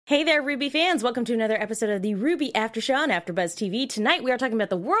Hey there, RWBY fans. Welcome to another episode of the RWBY After Show on AfterBuzz TV. Tonight, we are talking about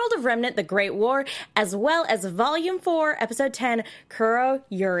the world of Remnant, the Great War, as well as Volume 4, Episode 10, Kuro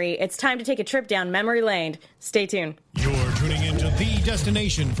Yuri. It's time to take a trip down memory lane. Stay tuned. You're tuning into the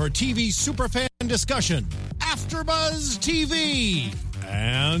destination for TV superfan discussion, AfterBuzz TV.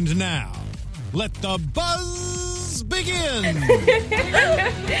 And now, let the buzz begin.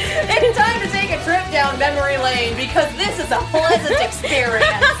 It's time to take a trip down memory lane because this is a pleasant experience.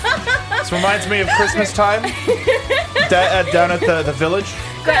 This reminds me of Christmas time down at the village.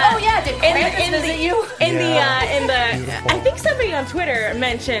 Oh yeah, did Krampus visit you? I think somebody on Twitter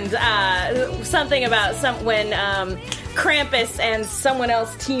mentioned something about when Krampus and someone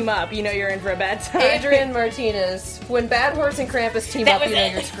else team up. You know you're in for a bad time. Adrian Martinez. When Bad Horse and Krampus team up, you know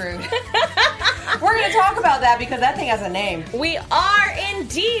you're screwed. We're going to talk about that because that thing has a name. We are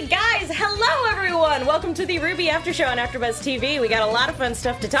indeed, guys. Hello, everyone. Welcome to the RWBY After Show on AfterBuzz TV. We got a lot of fun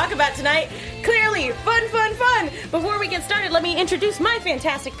stuff to talk about tonight. Clearly, fun. Before we get started, let me introduce my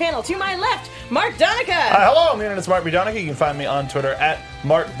fantastic panel. To my left, Mark Donica. Hello, my name is Mark B. Donica. You can find me on Twitter at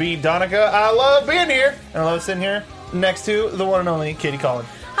Mark B. Donica. I love being here, and I love sitting here next to the one and only Katie Collin.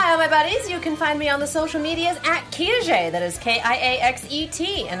 Hi, all my buddies. You can find me on the social medias at Kiaxet. That is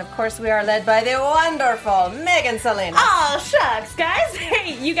Kiaxet. And, of course, we are led by the wonderful Megan Salinas. Oh, shucks, guys.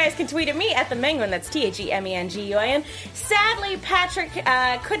 Hey, you guys can tweet at me at the Menguin. That's TheMenguin. Sadly, Patrick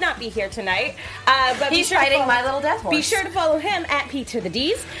could not be here tonight. But he's fighting My Little Death Horse. Be sure to follow him at P to the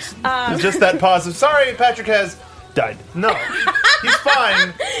D's. Just that pause of, sorry, Patrick has died. No, he's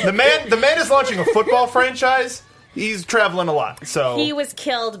fine. The man is launching a football franchise. He's traveling a lot, so... He was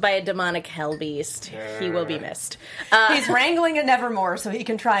killed by a demonic hell beast. He will be missed. He's wrangling a Nevermore so he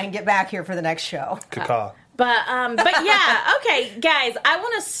can try and get back here for the next show. Caca. But yeah, okay, guys, I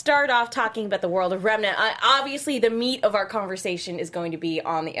want to start off talking about the world of Remnant. Obviously, the meat of our conversation is going to be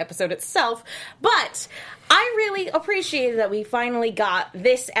on the episode itself, but I really appreciated that we finally got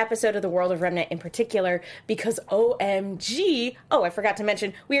this episode of the world of Remnant in particular, because OMG, I forgot to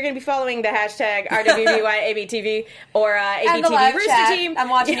mention, we are going to be following the hashtag RWBYABTV or ABTV Rooster chat. Team. I'm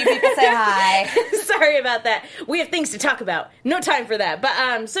watching you people say hi. Sorry about that. We have things to talk about. No time for that.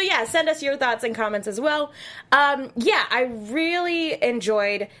 But, so yeah, send us your thoughts and comments as well. Yeah, I really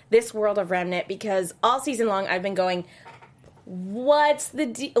enjoyed this world of Remnant because all season long I've been going, what's the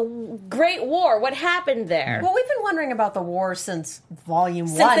Great War? What happened there? Well, we've been wondering about the war since Volume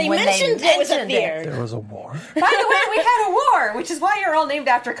 1. Since they when mentioned they it was up mentioned there. There was a war. By the way, we had a war, which is why you're all named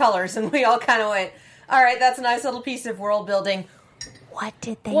after colors, and we all kind of went, all right, that's a nice little piece of world building. What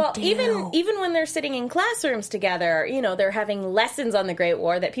did they do? Well, even when they're sitting in classrooms together, you know, they're having lessons on the Great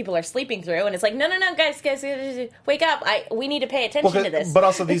War that people are sleeping through, and it's like, no, guys, wake up. We need to pay attention to this. But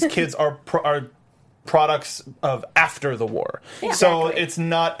also, these kids are products of after the war, yeah, so exactly.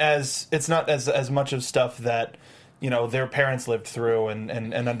 it's not as much of stuff that, you know, their parents lived through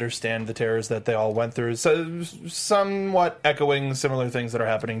and understand the terrors that they all went through. So somewhat echoing similar things that are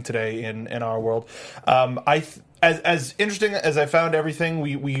happening today in our world. As interesting as I found everything,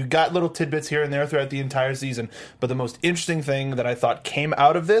 we got little tidbits here and there throughout the entire season. But the most interesting thing that I thought came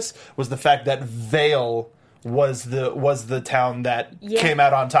out of this was the fact that Vale was the town that came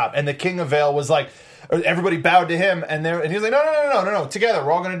out on top, and the King of Vale was like, everybody bowed to him, and he was like, no, together,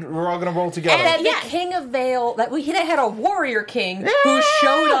 we're all gonna roll together. And the King of Vale, they had a warrior king who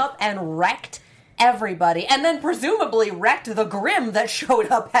showed up and wrecked everybody, and then presumably wrecked the Grimm that showed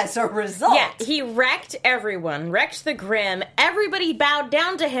up as a result. Yeah, he wrecked everyone, wrecked the Grimm. Everybody bowed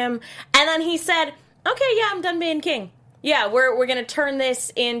down to him, and then he said, "Okay, yeah, I'm done being king. Yeah, we're going to turn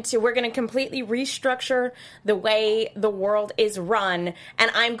this into, we're going to completely restructure the way the world is run."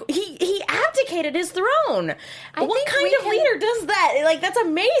 And he abdicated his throne. What kind of leader does that? Like, that's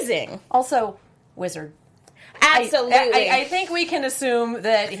amazing. Also, wizard. Absolutely. I think we can assume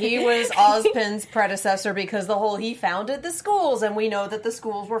that he was Ozpin's predecessor because he founded the schools, and we know that the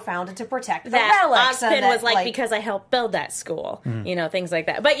schools were founded to protect the relics. Ozpin was like, because I helped build that school, you know, things like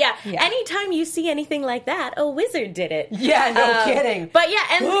that. But yeah, anytime you see anything like that, a wizard did it. Yeah, no kidding. But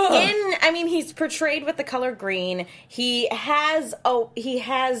yeah, and he's portrayed with the color green. He has,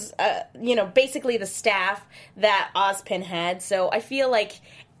 you know, basically the staff that Ozpin had. So I feel like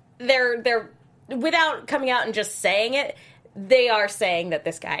they're without coming out and just saying it, they are saying that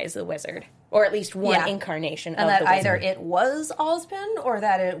this guy is the wizard. Or at least one incarnation of the wizard. And that either it was Ozpin or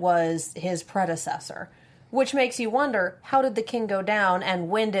that it was his predecessor. Which makes you wonder, how did the king go down, and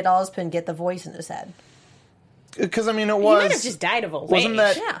when did Ozpin get the voice in his head? Because, I mean, it was... He might have just died of old age. Wasn't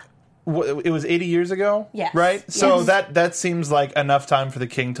that... Yeah. it was 80 years ago, Yes. right? So Yes. that seems like enough time for the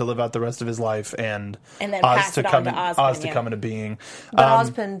king to live out the rest of his life and then pass it on to Ozpin, to yeah. come into being. But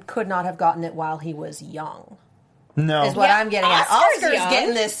Ozpin could not have gotten it while he was young. No. Is what Yeah, I'm getting at. Oscar's Oscar's young.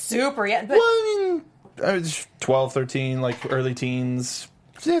 getting this super young. But Well, I mean, I was 12, 13, like early teens.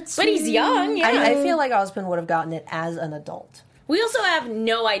 But he's young, yeah. I feel like Ozpin would have gotten it as an adult. We also have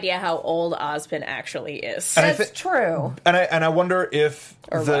no idea how old Ozpin actually is. And I That's thi- true. And I wonder if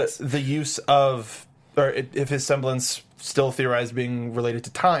Or was. the use of, or if his semblance, still theorized being related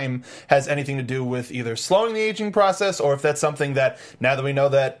to time, has anything to do with either slowing the aging process, or if that's something that, now that we know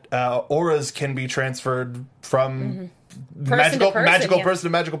that auras can be transferred from magical person to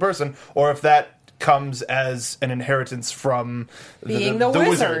magical person, or if that comes as an inheritance from Being the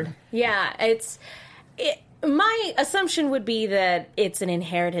wizard. Yeah, my assumption would be that it's an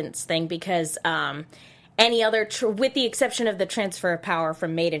inheritance thing because any other, with the exception of the transfer of power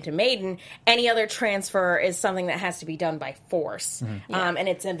from maiden to maiden, any other transfer is something that has to be done by force, and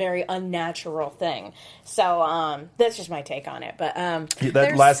it's a very unnatural thing. So that's just my take on it. But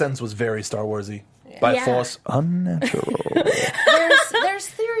that last sentence was very Star Warsy. By Yeah. force, unnatural. There's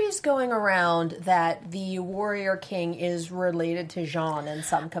theories going around that the warrior king is related to Jean in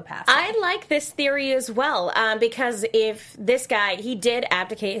some capacity. I like this theory as well, because if this guy, he did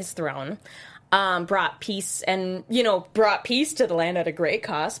abdicate his throne, brought peace to the land at a great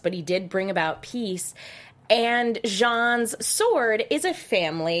cost, but he did bring about peace. And Jean's sword is a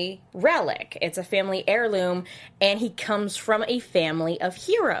family relic. It's a family heirloom, and he comes from a family of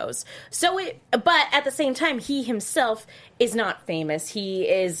heroes. But at the same time, he himself is not famous.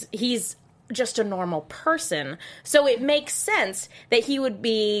 He's just a normal person. So it makes sense that he would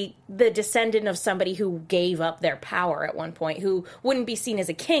be the descendant of somebody who gave up their power at one point, who wouldn't be seen as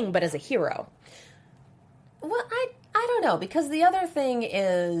a king, but as a hero. Well, I don't know, because the other thing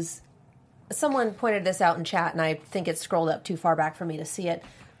is, someone pointed this out in chat, and I think it scrolled up too far back for me to see it,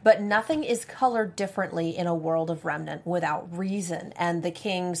 but nothing is colored differently in a world of Remnant without reason, and the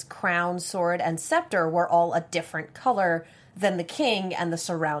king's crown, sword, and scepter were all a different color than the king and the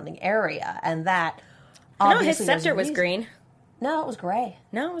surrounding area, and that No, obviously his there's a scepter was reason. green. No, it was gray.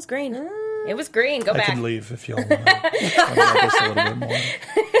 No, it was green. It was green. Go I back. can leave if y'all want to talk about this a little bit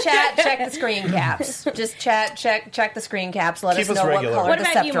more. Chat, check the screen caps. Just check the screen caps. Let Keep us us know regular. what color What the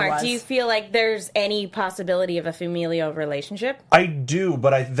about scepter you, Mark? was. Do you feel like there's any possibility of a familial relationship? I do,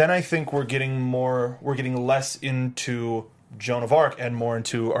 but I think we're getting less into Joan of Arc and more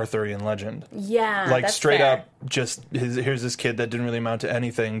into Arthurian legend. Yeah, Like that's straight fair. up, just here's this kid that didn't really amount to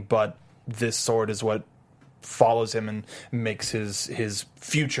anything, but this sword is what follows him and makes his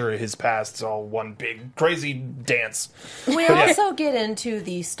future, his past, it's all one big crazy dance. We also get into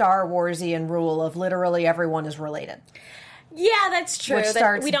the Star Warsian rule of literally everyone is related. Yeah, that's true. Which That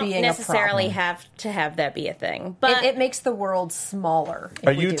starts we don't being a necessarily problem. have to have that be a thing. But It makes the world smaller. if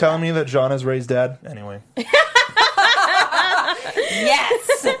Are we you do telling that. me that John has raised dad? Anyway.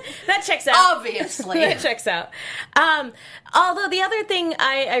 Yes, that checks out. obviously. That checks out. Although the other thing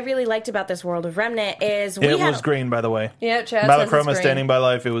I really liked about this World of Remnant is It was green, by the way. Yeah, Chad says it's Malachroma green. standing by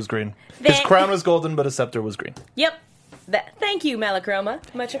life, it was green. His Thank- crown was golden, but his scepter was green. Yep. Thank you, Malachroma.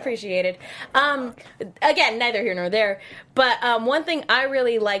 Much appreciated. Again, neither here nor there. But one thing I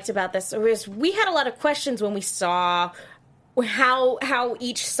really liked about this was we had a lot of questions when we saw how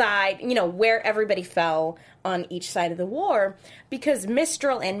each side, where everybody fell on each side of the war, because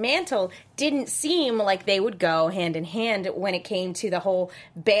Mistral and Mantle didn't seem like they would go hand in hand when it came to the whole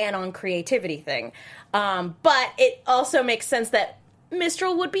ban on creativity thing. But it also makes sense that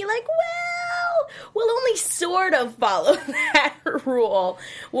Mistral would be like, we'll only sort of follow that rule.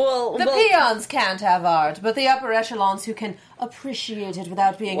 The peons can't have art, but the upper echelons who can appreciate it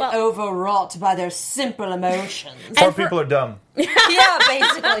without being overwrought by their simple emotions. Poor people are dumb. Yeah,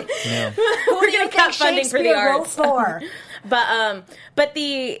 basically. Who do you cut think funding for the Shakespeare wrote arts. for? But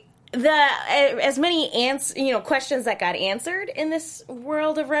the as many questions that got answered in this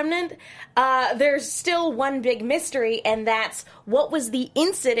World of Remnant, there's still one big mystery, and that's what was the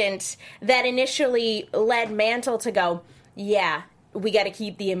incident that initially led Mantle to go, yeah, we got to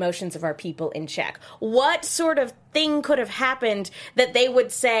keep the emotions of our people in check. What sort of thing could have happened that they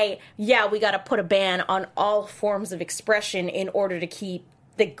would say, yeah, we got to put a ban on all forms of expression in order to keep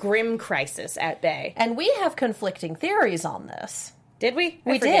the Grimm crisis at bay? And we have conflicting theories on this. Did we?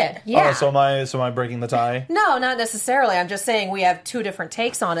 We did, yeah. Oh, so am I breaking the tie? No, not necessarily. I'm just saying we have two different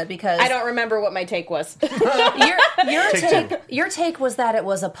takes on it because I don't remember what my take was. your Take two. take was that it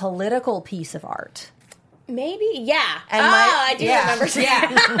was a political piece of art. Maybe, yeah. And I do remember. Yeah.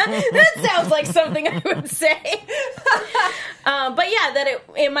 That sounds like something I would say. But yeah, that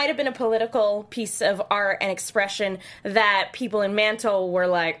it might have been a political piece of art and expression that people in Mantle were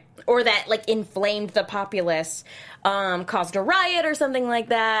like, or that like inflamed the populace, caused a riot or something like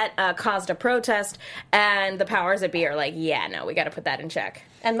that, caused a protest, and the powers that be are like, yeah, no, we got to put that in check.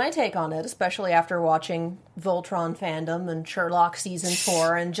 And my take on it, especially after watching Voltron fandom and Sherlock season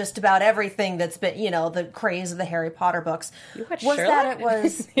 4 and just about everything that's been, the craze of the Harry Potter books, watched was Sherlock? that it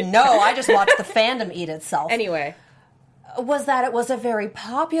was... No, I just watched the fandom eat itself. Anyway. Was that it was a very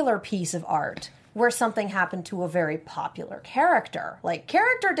popular piece of art where something happened to a very popular character. Like,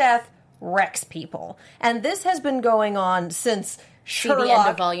 character death wrecks people. And this has been going on since Sherlock... the end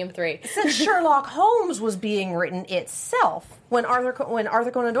of Volume 3. Since Sherlock Holmes was being written itself. When Arthur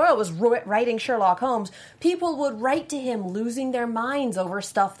Conan Doyle was writing Sherlock Holmes, people would write to him losing their minds over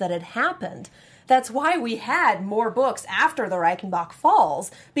stuff that had happened. That's why we had more books after the Reichenbach Falls,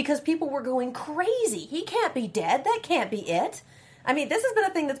 because people were going crazy. He can't be dead. That can't be it. I mean, this has been a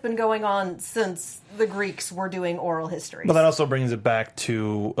thing that's been going on since the Greeks were doing oral history. But that also brings it back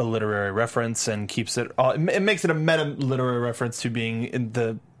to a literary reference and keeps it... It makes it a meta-literary reference to being in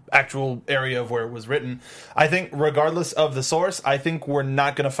the actual area of where it was written. I think regardless of the source, I think we're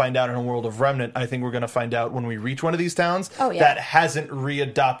not going to find out in a world of Remnant. I think we're going to find out when we reach one of these towns that hasn't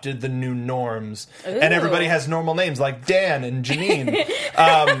readopted the new norms. Ooh. And everybody has normal names like Dan and Janine.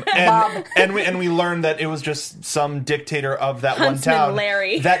 And we learned that it was just some dictator of that Huntsman one town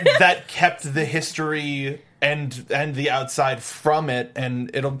Larry. that kept the history and the outside from it, and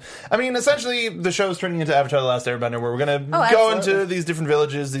essentially the show's turning into Avatar: The Last Airbender, where we're going to go into these different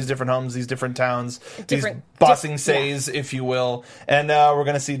villages, these different homes, these different towns, these bossing says, if you will, and we're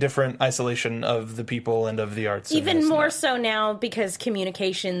going to see different isolation of the people and of the arts. Even more so now, because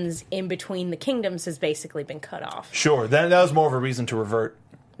communications in between the kingdoms has basically been cut off. Sure, that was more of a reason to revert.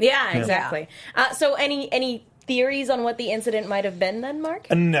 Yeah, exactly. So any theories on what the incident might have been then,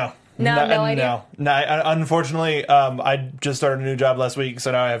 Mark? No. No idea? No. Unfortunately, I just started a new job last week,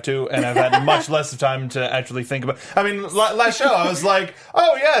 so now I have two, and I've had much less of time to actually think about... I mean, last show, I was like,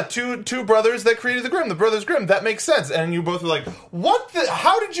 oh yeah, two brothers that created the Grimm, the Brothers Grimm, that makes sense. And you both were like, what the...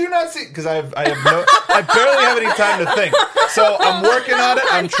 How did you not see... Because I barely have any time to think. So I'm working on it.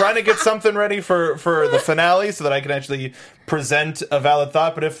 I'm trying to get something ready for the finale so that I can actually present a valid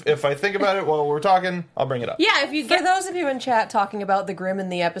thought. But if I think about it while we're talking, I'll bring it up. Yeah, if you get... For those of you in chat talking about the Grimm in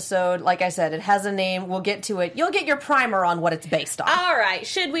the episode, like I said, it has a name. We'll get to it. You'll get your primer on what it's based on. All right.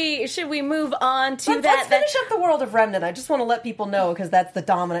 Should we move on to Let's finish up the world of Remnant. I just want to let people know, because that's the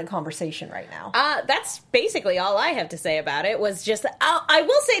dominant conversation right now. That's basically all I have to say about it. Was just I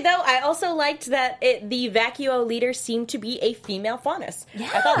will say though, I also liked that the Vacuo leader seemed to be a female Faunus. Yeah.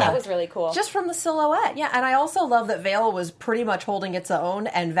 I thought that was really cool. Just from the silhouette, yeah. And I also love that Vale was pretty much holding its own,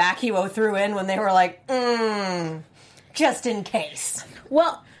 and Vacuo threw in when they were like, just in case.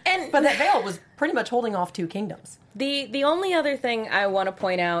 Well, but that Vale was pretty much holding off two kingdoms. The only other thing I want to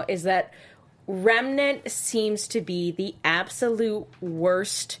point out is that Remnant seems to be the absolute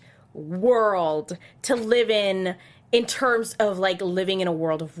worst world to live in terms of like living in a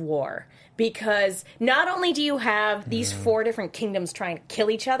world of war. Because not only do you have these 4 different kingdoms trying to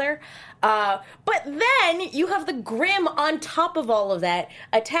kill each other, but then you have the Grimm on top of all of that,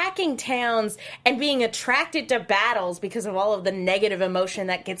 attacking towns and being attracted to battles because of all of the negative emotion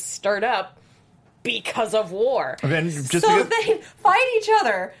that gets stirred up because of war. So they fight each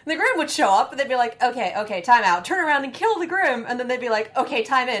other. The Grimm would show up, and they'd be like, okay, time out. Turn around and kill the Grimm. And then they'd be like, okay,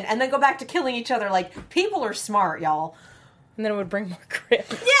 time in. And then go back to killing each other. Like, people are smart, y'all. And then it would bring more Grimm.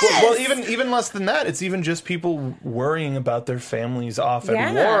 Yes! Well, even less than that, it's even just people worrying about their families off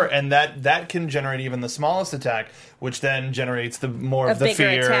at war, and that can generate even the smallest attack, which then generates the more of the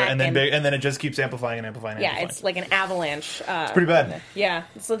fear, and then it just keeps amplifying and amplifying. Yeah, it's like an avalanche. It's pretty bad. Yeah,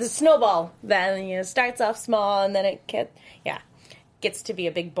 so the snowball then starts off small, and then it gets to be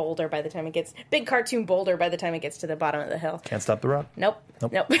a big boulder by the time it gets big cartoon boulder by the time it gets to the bottom of the hill. Can't stop the rock. Nope.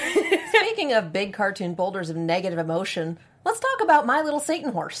 Speaking of big cartoon boulders of negative emotion, let's talk about My Little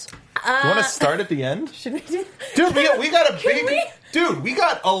Satan Horse. Do you want to start at the end? Should we do? Dude, we got a big... Dude, we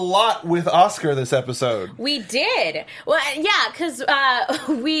got a lot with Oscar this episode. We did. Well, yeah, because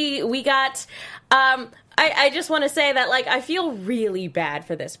we got... I just want to say that, like, I feel really bad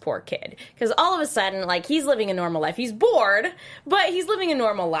for this poor kid. Because all of a sudden, like, he's living a normal life. He's bored, but he's living a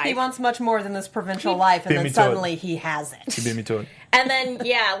normal life. He wants much more than this provincial life, and then suddenly he has it. He beat me to it. And then,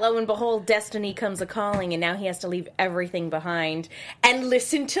 yeah, lo and behold, destiny comes a-calling, and now he has to leave everything behind and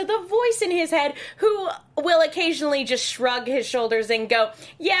listen to the voice in his head, who will occasionally just shrug his shoulders and go,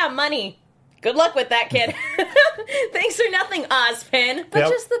 yeah, money. good luck with that, kid. Thanks for nothing, Ozpin. But Yep.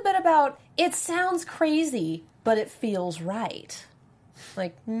 just the bit about, it sounds crazy, but it feels right.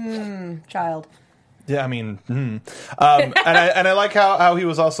 Like, child. Yeah, I mean, and I like how he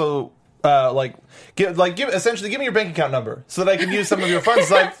was also essentially give me your bank account number so that I can use some of your funds.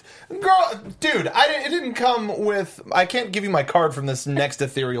 Like, girl, dude, it didn't come with. I can't give you my card from this next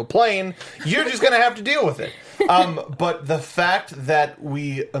ethereal plane. You're just gonna have to deal with it. But the fact that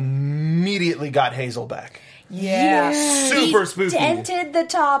we immediately got Hazel back, super spooky. Dented the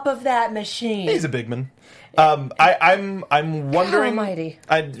top of that machine. He's a big man. I'm wondering. Almighty.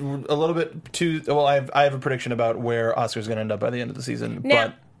 A little bit too. Well, I have a prediction about where Oscar's going to end up by the end of the season.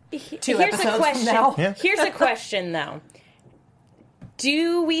 Now, Two here's episodes a from question. now. Yeah. Here's a question, though.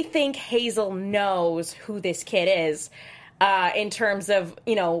 Do we think Hazel knows who this kid is in terms of,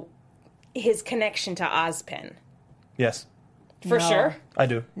 his connection to Ozpin? Yes, For No. sure. I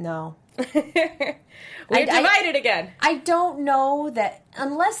do. No. We're divided again. I don't know that,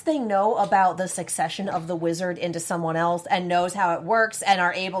 unless they know about the succession of the wizard into someone else and knows how it works and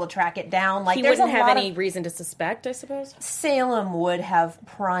are able to track it down. Like, He there's wouldn't a have lot any of, reason to suspect, I suppose. Salem would have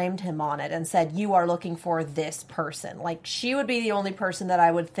primed him on it and said, you are looking for this person. Like, she would be the only person that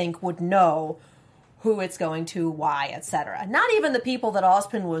I would think would know who it's going to, why, etc. Not even the people that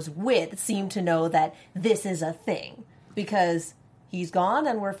Ozpin was with seem to know that this is a thing. Because he's gone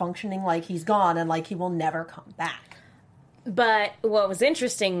and we're functioning like he's gone and like he will never come back. But what was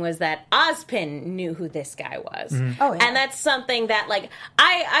interesting was that Ozpin knew who this guy was. Oh, yeah. And that's something that, like,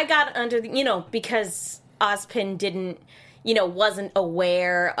 I got under the, because Ozpin didn't, wasn't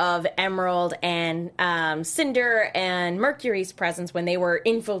aware of Emerald and Cinder and Mercury's presence when they were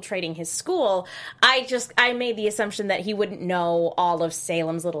infiltrating his school. I made the assumption that he wouldn't know all of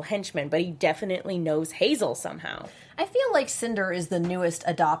Salem's little henchmen, but he definitely knows Hazel somehow. I feel like Cinder is the newest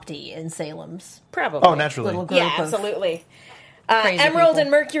adoptee in Salem's Probably. Oh, naturally. little group Yeah, of absolutely. crazy Emerald people.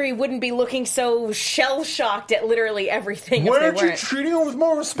 and Mercury wouldn't be looking so shell-shocked at literally everything Why if they aren't you weren't. treating her with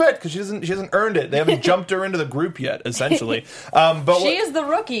more respect? Because she hasn't earned it. They haven't jumped her into the group yet, essentially. But She is the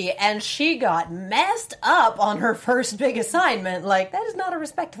rookie, and she got messed up on her first big assignment. Like, that is not a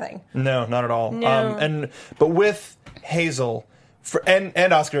respect thing. no, not at all. No. But with Hazel.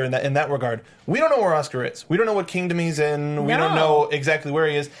 And Oscar in that regard, we don't know where Oscar is. We don't know what kingdom he's in. We don't know exactly where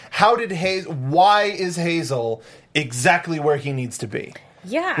he is. Why is Hazel exactly where he needs to be?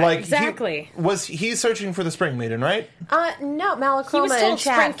 Yeah, exactly. He's searching for the Spring Maiden, right? No, He was Malachroma told in chat,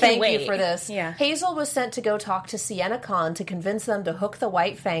 Spring can thank you wait. for this. Yeah. Hazel was sent to go talk to Sienna Khan to convince them to hook the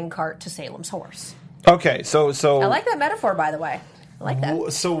White Fang cart to Salem's horse. Okay, so I like that metaphor, by the way. I like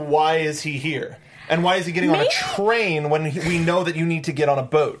that. So why is he here? And why is he getting on a Maybe- train when we know that you need to get on a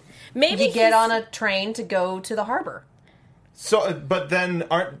boat? Maybe You get he's- on a train to go to the harbor. So, but then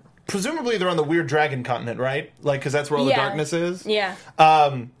presumably they're on the weird dragon continent, right? Like, because that's where all the Yeah. darkness is. Yeah.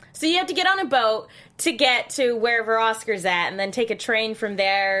 So you have to get on a boat to get to wherever Oscar's at, and then take a train from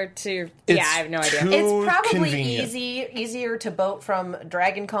there to... I have no idea. too It's probably convenient. easier to boat from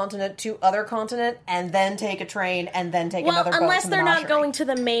Dragon Continent to other continent and then take a train and then take Well, another boat unless to they're not Menagerie. going to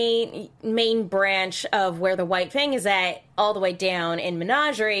the main branch of where the White Fang is at, all the way down in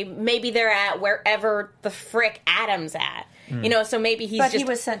Menagerie, maybe they're at wherever the frick Adam's at. So maybe he's But just... he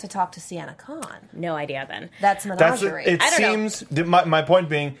was sent to talk to Sienna Khan. No idea then. That's That's Menagerie. it. I don't know. My point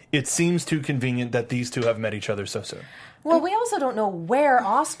being, it seems too convenient that these two have met each other so soon. Well, we also don't know where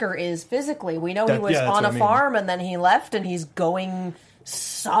Oscar is physically. We know he was that's on what a I mean. farm and then he left and he's going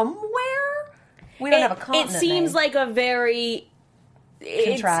somewhere. We don't have a It continent seems name. like a very...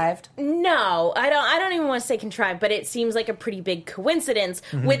 Contrived. No, I don't even want to say contrived, but it seems like a pretty big coincidence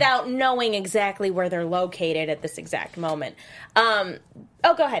without knowing exactly where they're located at this exact moment. Go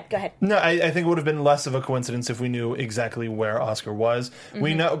ahead. No, I think it would have been less of a coincidence if we knew exactly where Oscar was.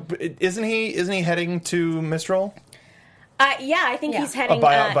 We know, isn't he heading to Mistral? I think Yeah. he's heading.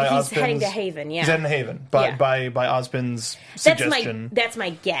 By He's Ozpin's- heading to Haven. Yeah, He's heading to Haven by Yeah. by Ozpin's suggestion. That's my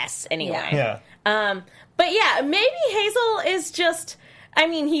guess anyway. Yeah. Yeah. But yeah, maybe Hazel is just. I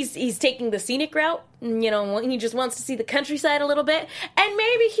mean, he's taking the scenic route. He just wants to see the countryside a little bit, and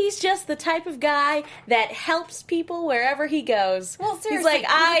maybe he's just the type of guy that helps people wherever he goes. Well, he's seriously, like,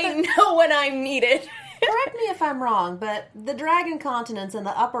 I know when I'm needed. Correct me if I'm wrong, but the Dragon Continent's in the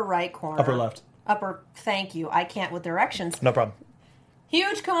upper right corner. Upper left. Thank you. I can't with directions. No problem.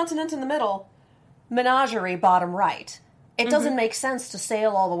 Huge continent in the middle. Menagerie bottom right. It doesn't make sense to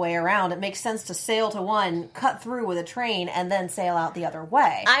sail all the way around. It makes sense to sail to one, cut through with a train, and then sail out the other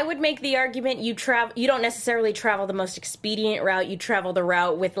way. I would make the argument you don't necessarily travel the most expedient route. You travel the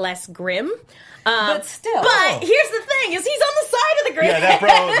route with less grim. But still. But here's the thing: is he's on the side of the grim. Yeah,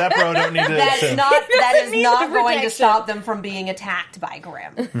 that bro don't need to. That is need not the going to protection. stop them from being attacked by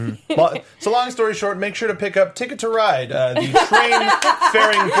Grim. Well, so long story short, make sure to pick up Ticket to Ride, the train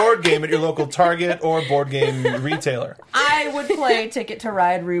faring board game at your local Target or board game retailer. I would play Ticket to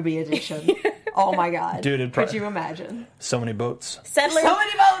Ride Ruby Edition. Oh my god. Dude, could you imagine? So many boats. So many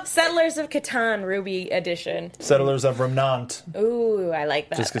votes! Settlers of Catan Ruby Edition. Settlers of Remnant. Ooh, I like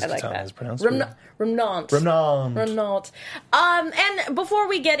that. Just because I like Catan that. is pronounced weird. Remnant. Remnant. And before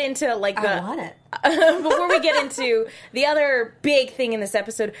we get into like I want it. before we get into the other big thing in this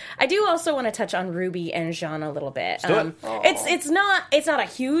episode, I do also want to touch on Ruby and Jean a little bit. Do it. It's not a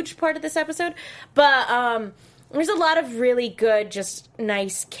huge part of this episode, but there's a lot of really good, just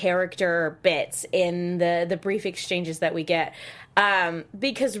nice character bits in the brief exchanges that we get.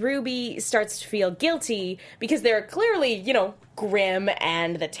 Because Ruby starts to feel guilty because they're clearly, grim,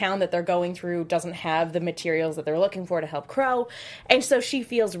 and the town that they're going through doesn't have the materials that they're looking for to help Crow. And so she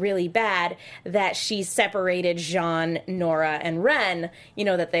feels really bad that she separated Jean, Nora, and Ren,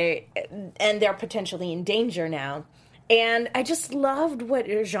 that they're potentially in danger now. And I just loved what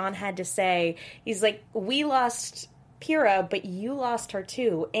Jean had to say. He's like, we lost Pyrrha, but you lost her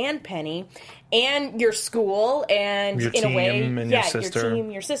too, and Penny, and your school, and your in team, a way, and your sister. your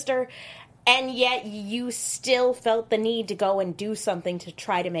team, your sister, and yet you still felt the need to go and do something to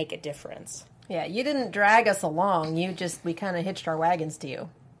try to make a difference. Yeah, you didn't drag us along. We kind of hitched our wagons to you.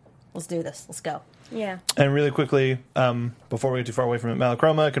 Let's do this. Let's go. Yeah. And really quickly, before we get too far away from it,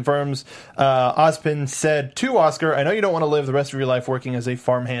 Malachroma confirms Ozpin said to Oscar, I know you don't want to live the rest of your life working as a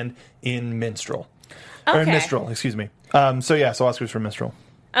farmhand in Minstrel. Or in Okay. Mistral, excuse me. So Oscar's from Mistral.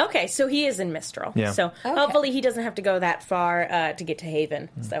 Okay, so he is in Mistral. Yeah. So hopefully he doesn't have to go that far to get to Haven.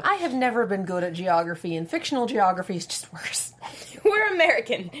 So I have never been good at geography, and fictional geography is just worse. we're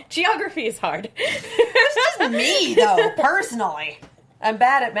American. Geography is hard. Me, though, personally. I'm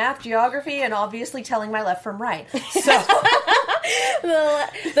bad at math, geography, and obviously telling my left from right. So,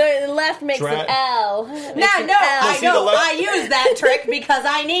 the left makes an L. I see, the know. left- I use that trick because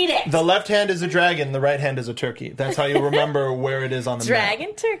I need it. The left hand is a dragon, the right hand is a turkey. That's how you remember where it is on the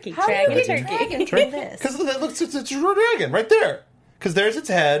Dragon turkey. How Dragon do you get turkey. dragon from this? Because it looks, it's a dragon right there. Because there's its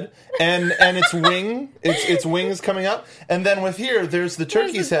head and its wings coming up, and then with here there's the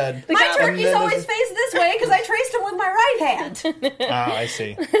turkey's head. My And turkey's then always faced this way because I traced him with my right hand. Ah, I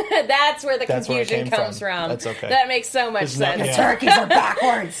see. That's where the That's where it confusion came comes from. That's okay. That makes so much It's not- sense. yeah. Turkeys are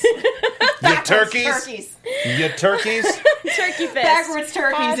backwards. You turkeys, Turkeys. you turkeys. Turkey fist. Backwards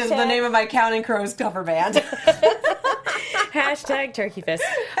Turkeys is the Hashtag- name of my Counting Crows cover band. Hashtag turkey fist.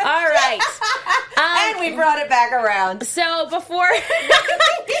 All right. And we brought it back around. So before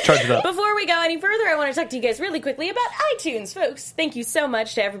Charge it up. before we go any further, I want to talk to you guys really quickly about iTunes, folks. Thank you so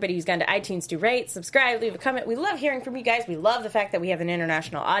much to everybody who's gone to iTunes to rate, subscribe, leave a comment. We love hearing from you guys. We love the fact that we have an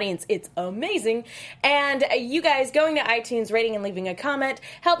international audience. It's amazing. And you guys going to iTunes, rating and leaving a comment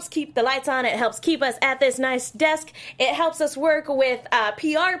helps keep the lights on. It helps keep us at this nice desk. It helps us work with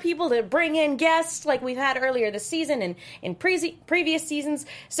PR people to bring in guests like we've had earlier this season and in previous seasons.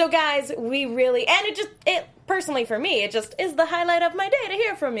 So guys, we really, and it personally for me, it just is the highlight of my day to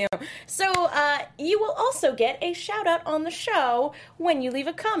hear from you. So you will also get a shout out on the show when you leave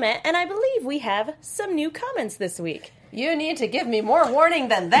a comment, and I believe we have some new comments this week. You need to give me more warning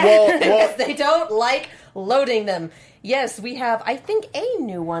than that. Well- because they don't like loading them. Yes, we have, I think, a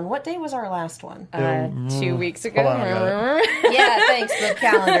new one. What day was our last one? 2 weeks ago. Hold on, I got Yeah, thanks for the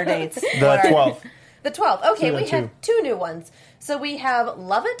calendar dates. The 12th. The 12th. Okay, So we two. have two new ones. So we have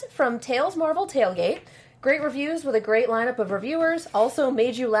Love It from Tales Marvel Tailgate. Great reviews with a great lineup of reviewers. Also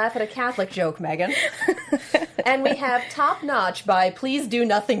made you laugh at a Catholic joke, Megan. And we have Top Notch by Please Do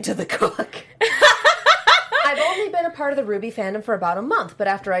Nothing to the Cook. I've only been a part of the Ruby fandom for about a month, but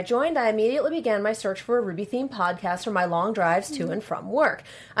after I joined, I immediately began my search for a Ruby-themed podcast for my long drives to and from work.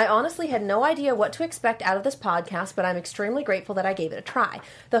 I honestly had no idea what to expect out of this podcast, but I'm extremely grateful that I gave it a try.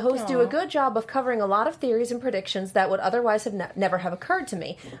 The hosts do a good job of covering a lot of theories and predictions that would otherwise have never have occurred to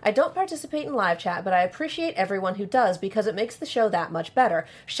me. I don't participate in live chat, but I appreciate everyone who does because it makes the show that much better.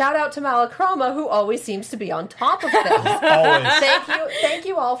 Shout out to Malachroma, who always seems to be on top of things. Always. Thank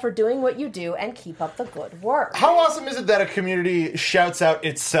you all for doing what you do and keep up the good work. How awesome is it that a community shouts out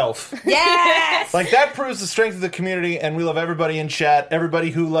itself? Yes! Like, that proves the strength of the community, and we love everybody in chat.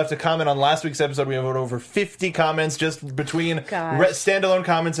 Everybody who left a comment on last week's episode, we have over 50 comments just between standalone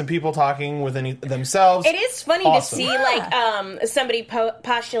comments and people talking within themselves. It is funny Awesome. to see, like, somebody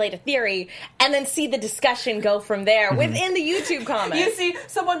postulate a theory and then see the discussion go from there within the YouTube comments. You see,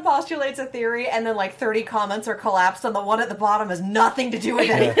 someone postulates a theory, and then like 30 comments are collapsed, and the one at the bottom has nothing to do with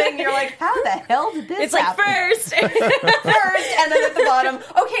anything. You're like, how the hell did this It's like, happen? first. And then at the bottom,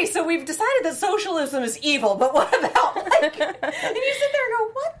 okay, so we've decided that socialism is evil, but what about, like, and you sit there and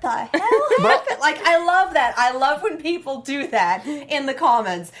go, what the hell happened? Like, I love that. I love when people do that in the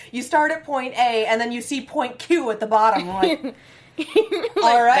comments. You start at point A, and then you see point Q at the bottom. I'm like,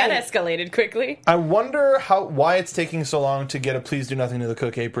 all right. That escalated quickly. I wonder why it's taking so long to get a Please Do Nothing to the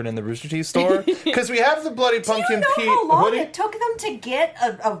Cook apron in the Rooster Teeth store. Because we have the Bloody Pumpkin Do you know how long it took them to get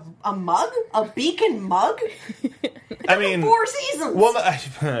a mug? A Beacon mug? I mean, 4 seasons.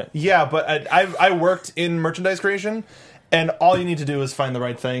 Well, yeah, but I worked in merchandise creation, and all you need to do is find the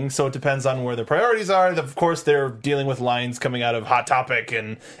right thing. So it depends on where their priorities are. Of course, they're dealing with lines coming out of Hot Topic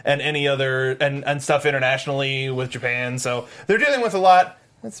and any other and stuff internationally with Japan. So they're dealing with a lot.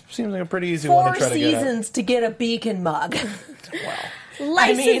 That seems like a pretty easy one to try to get 4 seasons to get a Beacon mug. Wow.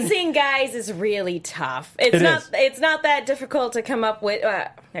 Licensing, guys, is really tough. It's not that difficult to come up with.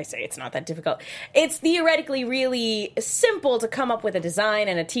 I say it's not that difficult. It's theoretically really simple to come up with a design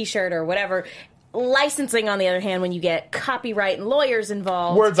and a T-shirt or whatever. Licensing, on the other hand, when you get copyright and lawyers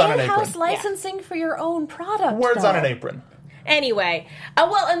involved, Words on an in-house apron. licensing for your own product. Words though. on an apron. Anyway,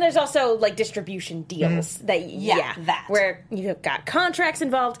 well, and there's also like distribution deals that that. where you've got contracts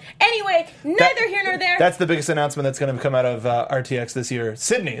involved. Anyway, neither here nor there. That's the biggest announcement that's going to come out of RTX this year.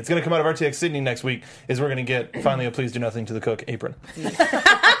 Sydney. It's going to come out of RTX Sydney next week. Is we're going to get finally a Please Do Nothing to the Cook apron.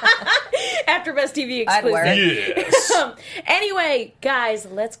 AfterBuzz TV I'd wear exclusive. it. Yes. Anyway, guys,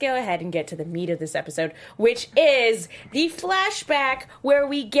 let's go ahead and get to the meat of this episode, which is the flashback where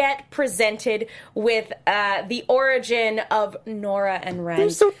we get presented with the origin of Nora and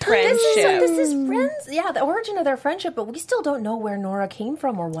Ren's friendship. This is friends. Yeah, the origin of their friendship, but we still don't know where Nora came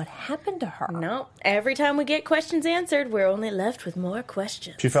from or what happened to her. No, every time we get questions answered, we're only left with more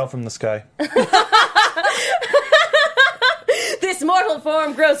questions. She fell from the sky. This mortal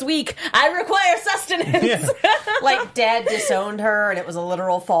form grows weak. I require sustenance. Yeah. Like Dad disowned her, and it was a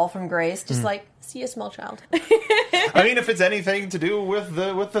literal fall from grace. Just like, see a small child. I mean, if it's anything to do with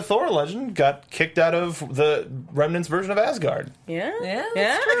the Thor legend, got kicked out of the Remnants version of Asgard. Yeah,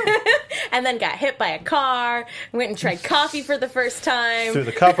 that's true. And then got hit by a car. Went and tried coffee for the first time. Threw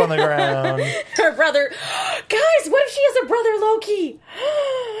the cup on the ground. Her brother. Guys, what if she has a brother Loki?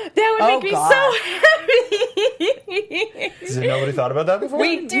 That would make me so happy. Has nobody thought about that before?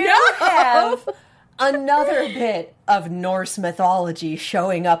 We do have another bit of Norse mythology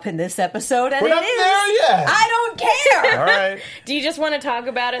showing up in this episode, and We're not there yet. I don't care. All right. Do you just want to talk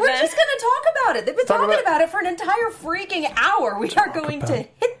about it We're then? just going to talk about it. They've been Talk talking about- about it for an entire freaking hour. We are going to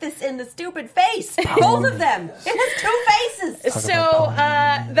hit this in the stupid face. Both of them. It has 2 faces. So,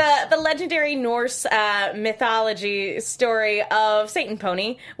 the legendary Norse mythology story of Satan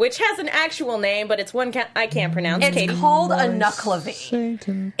Pony, which has an actual name, but it's one I can't pronounce. It's Katie. called a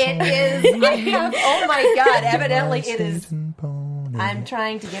Nucklevy. It is. I have. Oh my god! Evidently, it is. I'm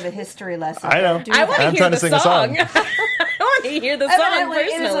trying to give a history lesson. I know. I want to I'm hear trying the to sing a song. song. I want to hear the song Evidently, it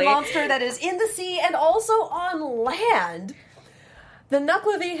is a personally. monster that is in the sea and also on land. The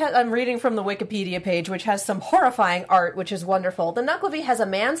Nucklevy I'm reading from the Wikipedia page, which has some horrifying art, which is wonderful. The Nucklevy has a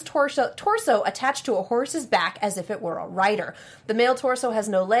man's torso attached to a horse's back as if it were a rider. The male torso has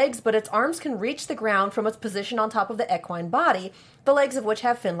no legs, but its arms can reach the ground from its position on top of the equine body, the legs of which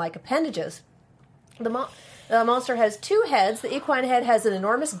have fin-like appendages. The monster has 2 heads. The equine head has an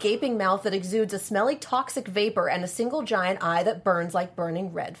enormous gaping mouth that exudes a smelly toxic vapor and a single giant eye that burns like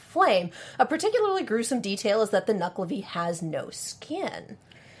burning red flame. A particularly gruesome detail is that the Nucklevy has no skin.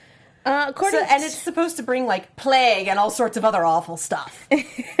 And it's supposed to bring, like, plague and all sorts of other awful stuff.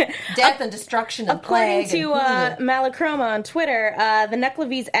 Death and destruction and According plague. to Malachroma on Twitter, the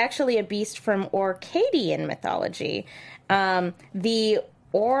Nucklevy is actually a beast from Orcadian mythology. The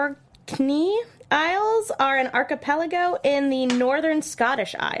Orkney Isles are an archipelago in the northern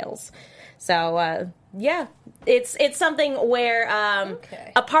Scottish Isles. So, yeah, it's something where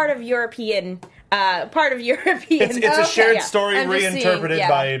a part of European. It's a shared story I'm just reinterpreted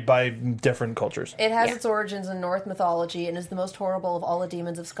seeing, by different cultures. It has its origins in Norse mythology and is the most horrible of all the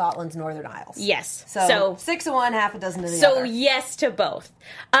demons of Scotland's Northern Isles. Yes. So 6 of one, half a dozen of the So other. yes to both.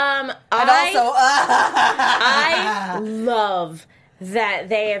 And also, I love that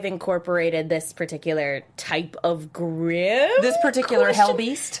they have incorporated this particular type of Grimm. This particular hell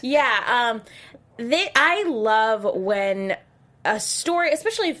beast. Yeah, I love when a story,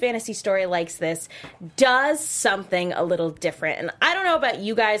 especially a fantasy story like this, does something a little different. And I don't know about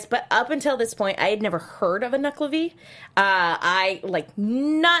you guys, but up until this point, I had never heard of a Nuckelavee.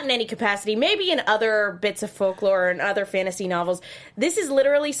 Not in any capacity, maybe in other bits of folklore and other fantasy novels. This is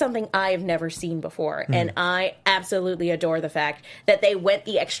literally something I have never seen before. And I absolutely adore the fact that they went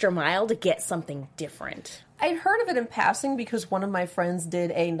the extra mile to get something different. I'd heard of it in passing because one of my friends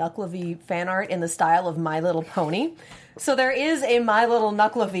did a Nuckelavee fan art in the style of My Little Pony. So there is a My Little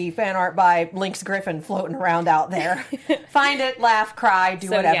Nuckelavee fan art by Lynx Griffin floating around out there. Find it, laugh, cry, do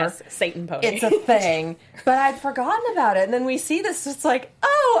whatever. Yes, Satan Pony. It's a thing. But I'd forgotten about it. And then we see this, it's like,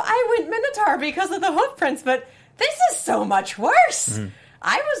 oh, I went Minotaur because of the hoof prints, but this is so much worse.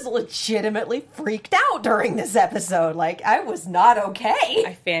 I was legitimately freaked out during this episode. Like, I was not okay.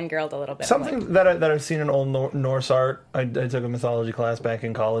 I fangirled a little bit. Something that I've seen in old Norse art. I took a mythology class back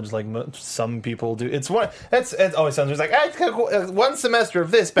in college. Like some people do. It always sounds like I took one semester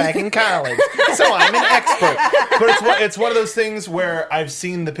of this back in college, so I'm an expert. But it's one of those things where I've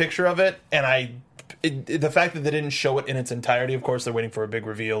seen the picture of it, and the fact that they didn't show it in its entirety. Of course, they're waiting for a big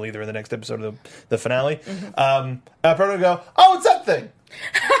reveal either in the next episode or the finale. I probably go, oh, it's that thing.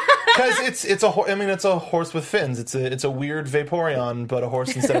 Because it's a horse with fins. It's a weird Vaporeon, but a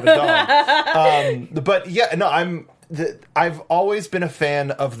horse instead of a dog. But yeah, no, I've always been a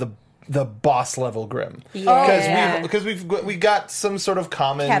fan of the boss level Grimm. Because we got some sort of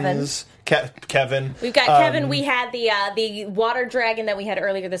commons. Kevin. We've got Kevin. We had the water dragon that we had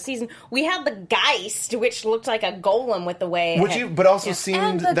earlier this season. We had the Geist, which looked like a golem with the way.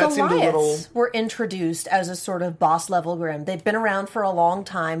 Seemed a little. Were introduced as a sort of boss level Grimm. They've been around for a long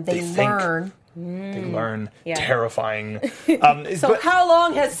time. They learn. They learn. Yeah. Terrifying. So how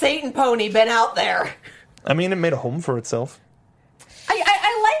long has Satan Pony been out there? I mean, it made a home for itself.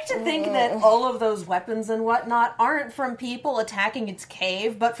 I like to think that all of those weapons and whatnot aren't from people attacking its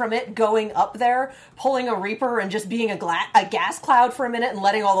cave, but from it going up there, pulling a Reaper and just being a gas cloud for a minute and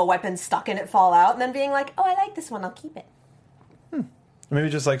letting all the weapons stuck in it fall out, and then being like, oh, I like this one, I'll keep it. Maybe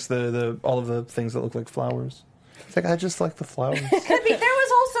it just likes the all of the things that look like flowers. It's like, I just like the flowers. Could be. There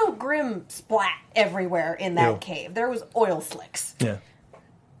was also Grimm splat everywhere in that cave. There was oil slicks. Yeah.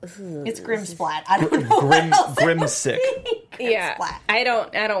 It's Grimm splat. I don't know. Grimm sick. Yeah, splat. I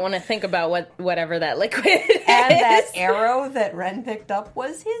don't want to think about whatever that liquid is. And that arrow that Ren picked up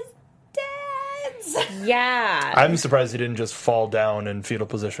was his dad's. Yeah, I'm surprised he didn't just fall down in fetal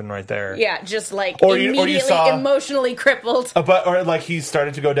position right there. Yeah, just like immediately emotionally crippled. Or like he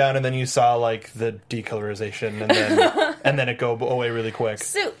started to go down, and then you saw like the decolorization, and then it go away really quick.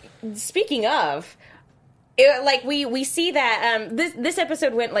 So speaking of. We see that this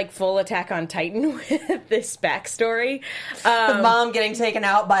episode went like full Attack on Titan with this backstory. The mom getting taken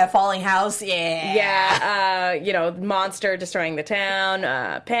out by a falling house. Yeah. Monster destroying the town.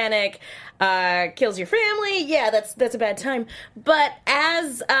 Panic. Kills your family. Yeah, that's a bad time. But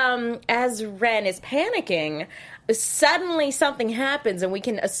as Ren is panicking, suddenly something happens, and we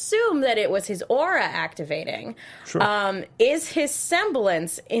can assume that it was his aura activating. Sure. Is his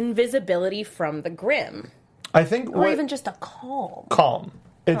semblance invisibility from the Grimm? I think, or even just a calm. Calm.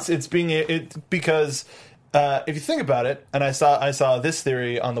 It's because if you think about it, and I saw this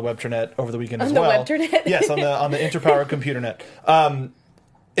theory on the Webternet over the weekend as well. On the Webternet? Yes, on the Interpower Computer Net. At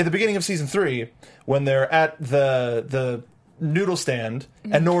the beginning of season 3, when they're at the noodle stand,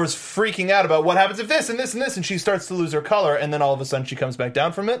 and Nora's freaking out about what happens if this and this and this, and she starts to lose her color, and then all of a sudden she comes back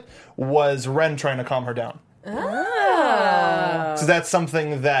down from it, was Ren trying to calm her down. Oh. So that's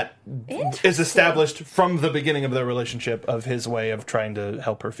something that is established from the beginning of their relationship, of his way of trying to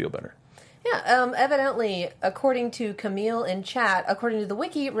help her feel better. Yeah, evidently, according to Camille in chat, according to the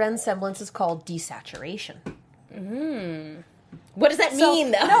wiki, Ren's semblance is called desaturation. What does that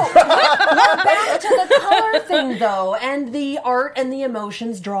mean, though? No, we're back to the color thing, though, and the art and the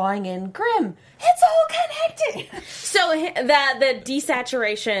emotions drawing in Grimm. It's all connected. So the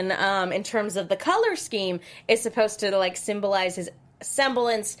desaturation, in terms of the color scheme, is supposed to like symbolize his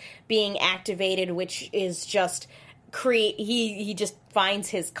semblance being activated, which is just he just finds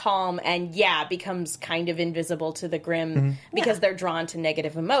his calm and becomes kind of invisible to the Grimm because they're drawn to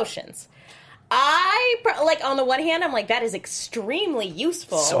negative emotions. On the one hand, I'm like, that is extremely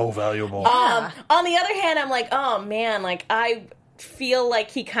useful. So valuable. On the other hand, I'm like, oh man, like I feel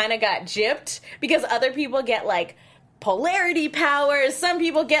like he kind of got gypped because other people get like polarity powers. Some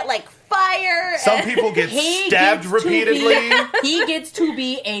people get like fire. Some people get stabbed repeatedly. He gets to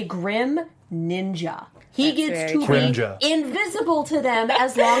be a grim ninja. He That's gets very to Grimja. be invisible to them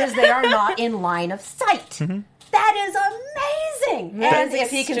as long as they are not in line of sight. Mm-hmm. That is amazing. That's And if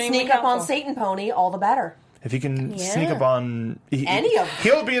he can extremely sneak up on helpful. Satan Pony, all the better. If he can Yeah. sneak up on Any of them.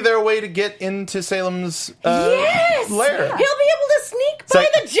 he'll be their way to get into Salem's Yes! lair. He'll be able to sneak by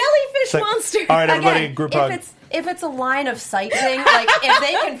like- the jellyfish It's like, monster. all right, everybody, Again, group hug. if it's a line of sight thing, like if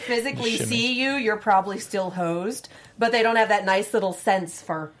they can physically Shimmy. see you, you're probably still hosed. But they don't have that nice little sense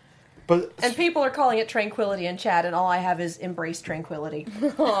for. But And people are calling it tranquility in chat, and all I have is embrace tranquility.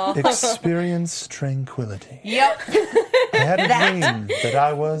 experience tranquility. Yep. I had a dream that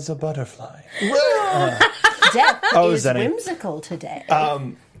I was a butterfly. Death is Zenny. whimsical today.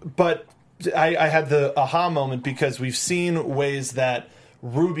 But I had the aha moment because we've seen ways that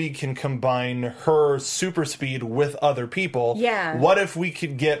Ruby can combine her super speed with other people. Yeah. What if we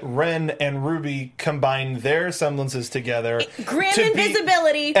could get Ren and Ruby combine their semblances together? Grim to be-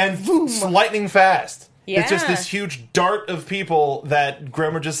 invisibility. and lightning fast. It's just Yeah. this huge dart of people that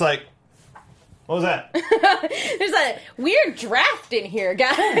Grim are just like, what was that? There's a weird draft in here,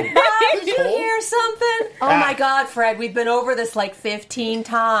 guys. Did you cold. hear something? Oh my God, Fred, we've been over this like 15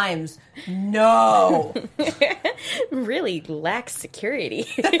 times. No. Really lacks security.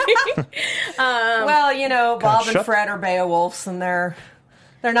 Well, you know, Bob and shut- Fred are Beowulfs, and they're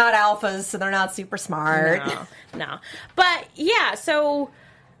not alphas, so they're not super smart. No. But yeah, so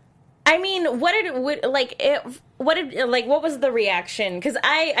I mean, what was the reaction? Because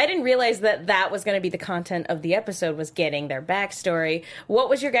I didn't realize that was going to be the content of the episode, was getting their backstory. What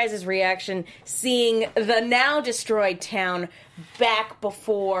was your guys' reaction seeing the now destroyed town back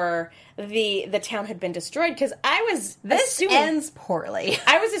before the town had been destroyed? Because I was This assuming, ends poorly.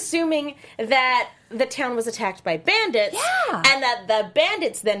 I was assuming that the town was attacked by bandits, Yeah. and that the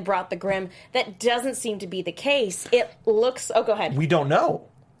bandits then brought the Grimm. That doesn't seem to be the case. It looks. Oh, go ahead. We don't know.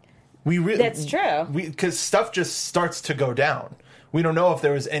 We really That's true. Because stuff just starts to go down. We don't know if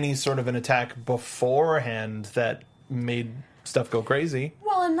there was any sort of an attack beforehand that made stuff go crazy.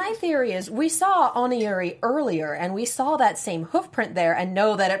 Well, and my theory is we saw Oniyuri earlier, and we saw that same hoof print there, and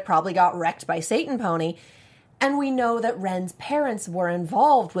know that it probably got wrecked by Satan Pony. And we know that Ren's parents were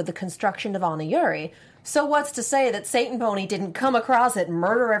involved with the construction of Oniyuri. So what's to say that Satan Pony didn't come across it,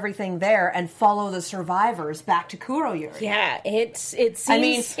 murder everything there, and follow the survivors back to Kuroyuri? Yeah, it seems. I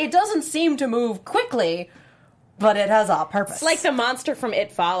mean, it doesn't seem to move quickly, but it has a purpose. it's like the monster from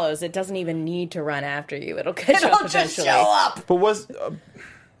It Follows. It doesn't even need to run after you. It'll catch it'll up just eventually. show up.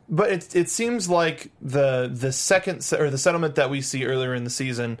 But it seems like the second or the settlement that we see earlier in the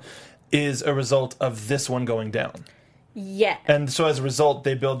season is a result of this one going down. Yeah. And so as a result,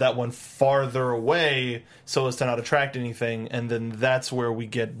 they build that one farther away so as to not attract anything, and then that's where we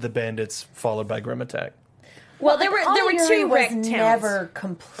get the bandits followed by Grim Attack. Well, there were Oniyuri two was wrecked towns. never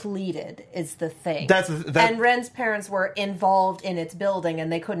completed, is the thing. That- and Ren's parents were involved in its building, and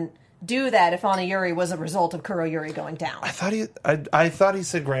they couldn't do that if Oniyuri was a result of Kuroyuri going down. I thought he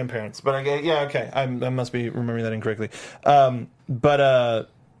said grandparents, but yeah, okay, I must be remembering that incorrectly.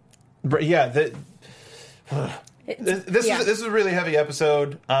 But yeah, this is a really heavy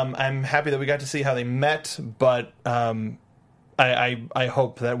episode. I'm happy that we got to see how they met, but I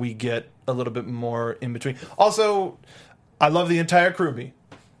hope that we get a little bit more in between. Also, I love the entire crewbie,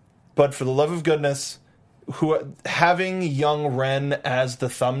 but for the love of goodness, having young Ren as the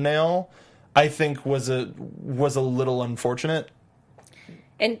thumbnail, I think was a little unfortunate.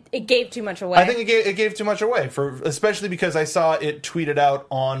 And it gave too much away. I think it gave too much away, especially because I saw it tweeted out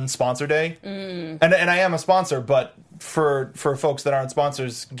on sponsor day, and I am a sponsor, but for folks that aren't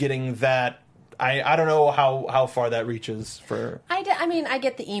sponsors, getting that, I don't know how far that reaches for. I mean, I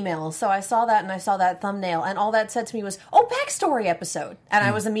get the email, so I saw that and I saw that thumbnail, and all that said to me was, "Oh, backstory episode," and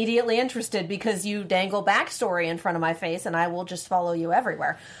I was immediately interested because you dangle backstory in front of my face, and I will just follow you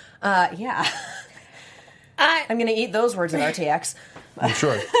everywhere. Yeah, I'm going to eat those words at RTX. I'm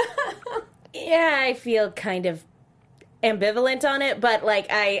sure. Yeah, I feel kind of ambivalent on it, but like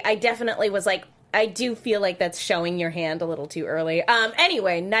I definitely was like, I do feel like that's showing your hand a little too early.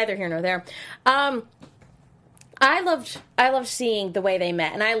 Anyway, neither here nor there. I loved seeing the way they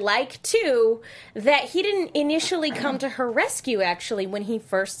met, and I like too that he didn't initially come to her rescue. Actually, when he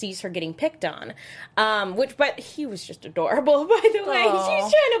first sees her getting picked on, but he was just adorable. By the way, Aww.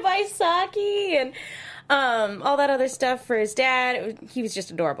 she's trying to buy sake, and all that other stuff for his dad. He was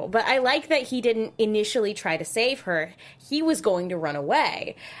just adorable. But I like that he didn't initially try to save her. He was going to run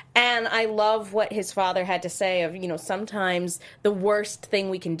away. And I love what his father had to say of, sometimes the worst thing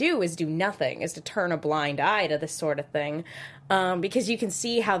we can do is do nothing, is to turn a blind eye to this sort of thing. Because you can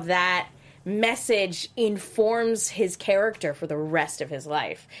see how that message informs his character for the rest of his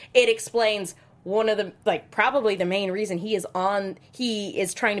life. It explains one of the, probably the main reason he is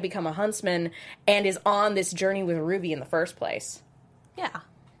trying to become a huntsman and is on this journey with Ruby in the first place. Yeah.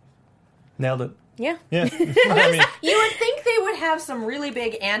 Nailed it. Yeah. Yeah. You would think they would have some really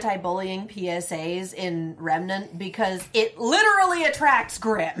big anti-bullying PSAs in Remnant because it literally attracts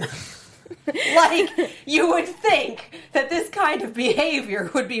Grimm. You would think that this kind of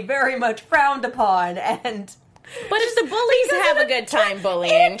behavior would be very much frowned upon, and... But if the bullies have a good time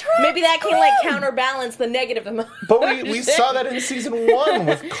bullying, maybe that can, counterbalance the negative emotion. But we saw that in season 1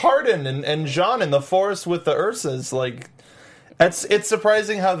 with Cardin and Jean in the forest with the Ursas. It's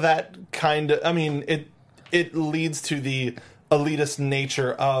surprising how that kind of... it leads to the elitist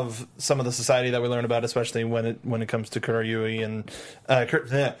nature of some of the society that we learn about, especially when it comes to Kuroyuri and I can't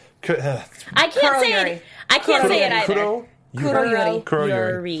say it. I can't say it either.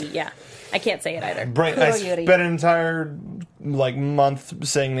 Kuroyuri. Yeah, I can't say it either. I spent an entire month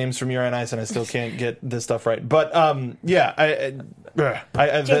saying names from Yuri on Ice, and I still can't get this stuff right. But JJ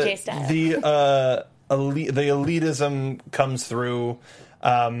style. The elitism comes through.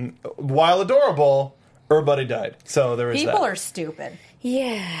 While adorable, everybody died. So there was people are stupid.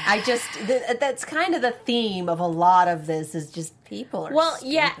 Yeah. That's kind of the theme of a lot of this is just people are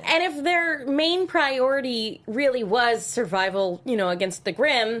stupid. Yeah, and if their main priority really was survival, against the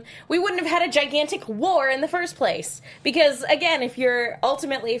Grimm, we wouldn't have had a gigantic war in the first place. Because, again, if you're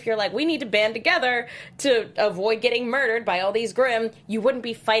like, we need to band together to avoid getting murdered by all these Grimm, you wouldn't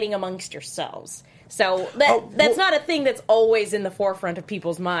be fighting amongst yourselves. So that's not a thing that's always in the forefront of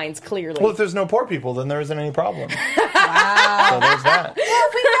people's minds, clearly. Well, if there's no poor people, then there isn't any problem. Wow. So there's that.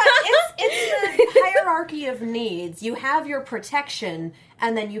 It's the hierarchy of needs. You have your protection,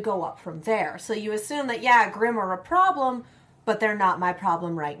 and then you go up from there. So you assume that, Grimm are a problem, but they're not my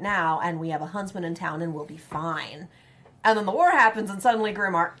problem right now, and we have a huntsman in town, and we'll be fine. And then the war happens, and suddenly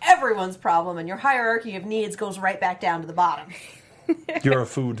Grimm are everyone's problem, and your hierarchy of needs goes right back down to the bottom. You're a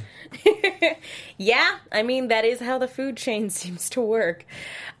food. Yeah, that is how the food chain seems to work.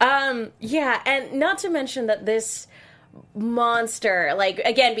 And not to mention that this monster,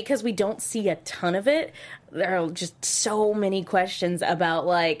 again, because we don't see a ton of it, there are just so many questions about,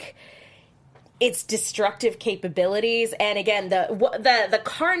 its destructive capabilities, and again, the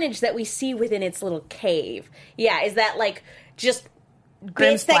carnage that we see within its little cave. Yeah, is that, just...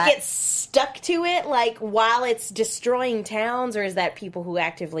 bits that get stuck to it, while it's destroying towns, or is that people who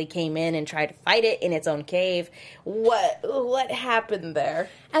actively came in and tried to fight it in its own cave? What happened there?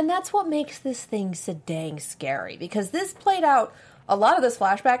 And that's what makes this thing so dang scary, because a lot of this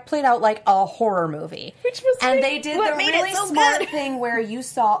flashback played out like a horror movie. They did the really smart thing where you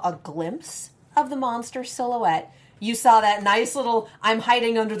saw a glimpse of the monster silhouette. You saw that nice little, I'm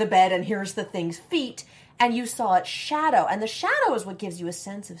hiding under the bed and here's the thing's feet. And you saw its shadow. And the shadow is what gives you a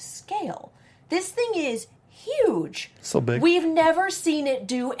sense of scale. This thing is huge. So big. We've never seen it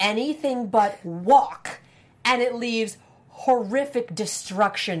do anything but walk. And it leaves horrific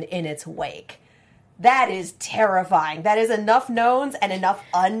destruction in its wake. That is terrifying. That is enough knowns and enough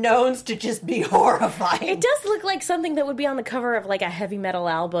unknowns to just be horrifying. It does look like something that would be on the cover of a heavy metal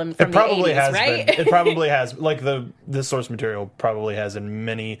album from the 80s, right? It probably has. The source material probably has in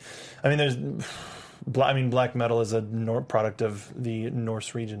many... there's... black metal is a product of the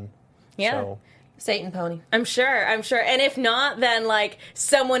Norse region. Yeah. So. Satan Pony. I'm sure. And if not, then,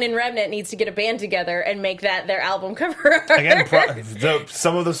 someone in Remnant needs to get a band together and make that their album cover. Again,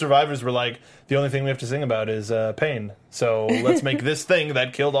 some of the survivors were the only thing we have to sing about is pain. So let's make this thing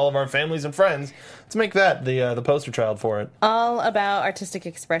that killed all of our families and friends, let's make that the poster child for it. All about artistic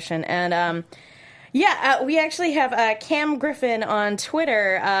expression. And, we actually have Cam Griffin on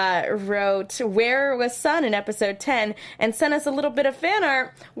Twitter wrote, "Where was Sun in episode 10?" and sent us a little bit of fan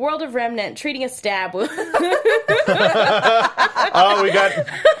art. World of Remnant treating a stab wound. Oh, we got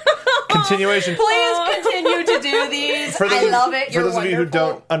continuation. Please continue to do these. I love it. For those of you who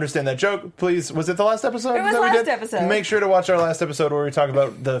don't understand that joke, please, was it the last episode? It was last episode. Make sure to watch our last episode where we talk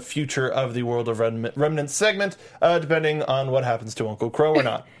about the future of the World of Remnant segment, depending on what happens to Uncle Crow or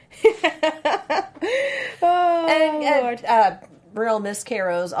not. Real Miss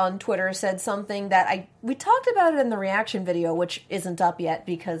Caros on Twitter said something that we talked about it in the reaction video, which isn't up yet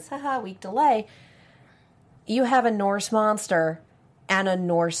because week delay. You have a Norse monster and a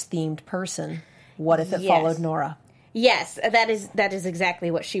Norse themed person. What if it Yes. followed Nora? Yes, that is exactly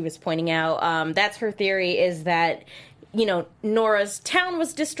what she was pointing out. That's her theory, is that, you know, Nora's town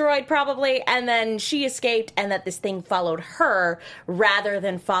was destroyed probably, and then she escaped, and that this thing followed her rather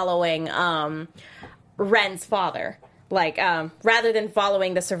than following Ren's father. Like, rather than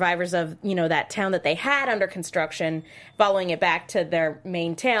following the survivors of, you know, that town that they had under construction, following it back to their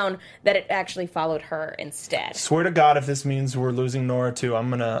main town, that it actually followed her instead. Swear to God, if this means we're losing Nora too,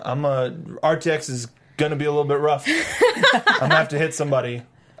 RTX is gonna be a little bit rough. I'm gonna have to hit somebody.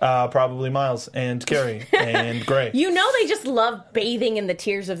 Probably Miles and Carrie and Gray. You know they just love bathing in the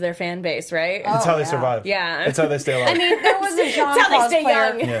tears of their fan base, right? That's how they yeah. survive. Yeah. It's how they stay alive. I mean, there was a Jean how they stay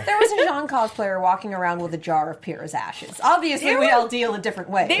cosplayer. young. Yeah. There was a Jean cosplayer walking around with a jar of Pyrrha's ashes. Obviously, There we were- all deal in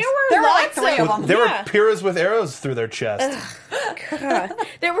different ways. there There were were like lots 3 of- of them. There Yeah. were Pyrrhas with arrows through their chest.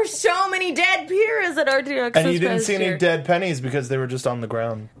 There were so many dead Pyrrhas at RTX. And you this didn't past see any year. dead pennies because they were just on the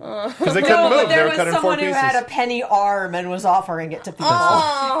ground. Because they couldn't No, move. but They there were cut was in 4 someone who pieces. had a penny arm and was offering it to people.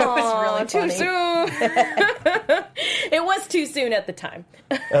 Oh, It was really too funny. soon. It was too soon at the time.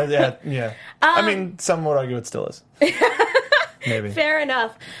 Yeah. I mean, some would argue it still is. Maybe. Fair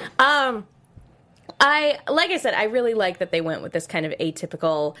enough. Like I said, I really like that they went with this kind of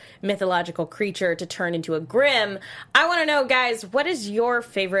atypical mythological creature to turn into a Grimm. I want to know, guys, what is your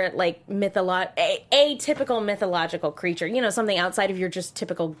favorite, like, atypical mythological creature? You know, something outside of your just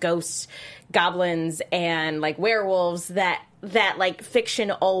typical ghosts, goblins, and, like, werewolves that like,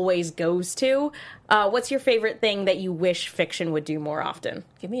 fiction always goes to. What's your favorite thing that you wish fiction would do more often?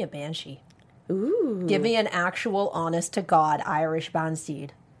 Give me a banshee. Ooh. Give me an actual, honest-to-God Irish banshee.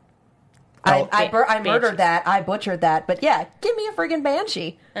 Oh, I banshees. murdered that. I butchered that. But yeah, give me a friggin'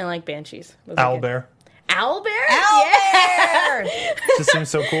 banshee. I like banshees. Those are good. Owlbear. Owlbear? Owlbear! Just seems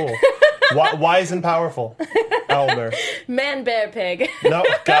so cool. Wise and powerful. Owlbear. Man, bear, pig. No,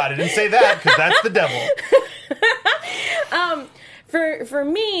 God, I didn't say that because that's the devil. For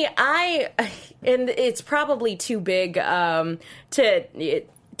me, and it's probably too big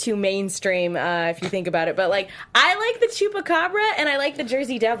too mainstream if you think about it, but like I like the Chupacabra and I like the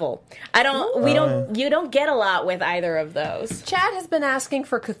Jersey Devil. You don't get a lot with either of those. Chad has been asking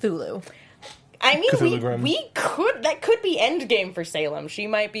for Cthulhu. I mean, Cthulhu Grimm. that could be endgame for Salem. She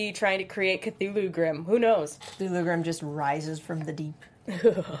might be trying to create Cthulhu Grimm. Who knows? Cthulhu Grimm just rises from the deep.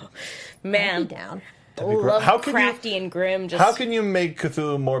 Man, Be down. love How can you- crafty and grim. Just How can you make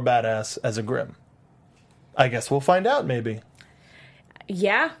Cthulhu more badass as a Grimm? I guess we'll find out, maybe.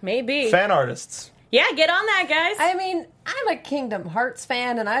 yeah, maybe. Fan artists. Yeah, get on that, guys. I mean, I'm a Kingdom Hearts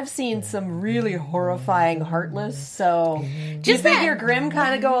fan, and I've seen some really horrifying Heartless, so do you figure Grimm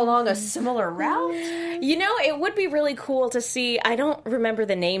kind of go along a similar route? You know, it would be really cool to see. I don't remember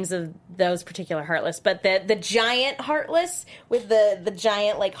the names of those particular Heartless, but the giant Heartless with the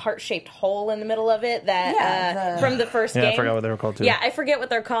giant like heart-shaped hole in the middle of it from the first game. Yeah, I forgot what they were called too. Yeah, I forget what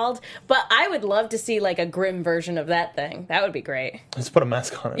they're called, but I would love to see like a Grimm version of that thing. That would be great. Let's put a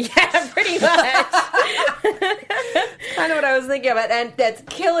mask on it. Yeah, pretty much. Kind of what I was thinking of, and that's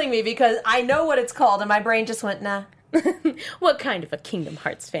killing me because I know what it's called, and my brain just went, nah. What kind of a Kingdom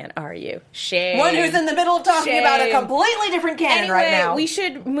Hearts fan are you? Shame. One who's in the middle of talking about a Shame. completely different canon Anyway, right now. we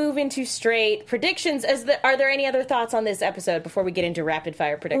should move into straight predictions. Are there any other thoughts on this episode before we get into rapid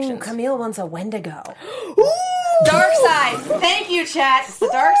fire Ooh, predictions? Camille wants a Wendigo. Dark Side. Thank you, chat. It's the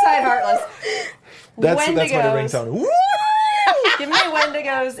Dark Side Heartless. That's my Wendigos. ringtone. Woo! Give me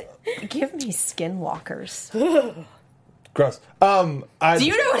Wendigos. Give me Skinwalkers. Gross. Do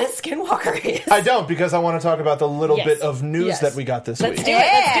you know what a Skinwalker is? I don't, because I want to talk about the little Yes. bit of news Yes. that we got this Let's week. do it.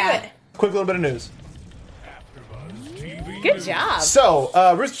 Let's do it. Quick little bit of news. Good job. So,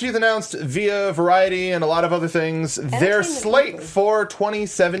 Rooster Teeth announced via Variety and a lot of other things their Entertainment slate Weekly. for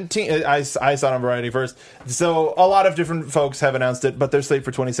 2017. I saw it on Variety first. So, a lot of different folks have announced it, but their slate for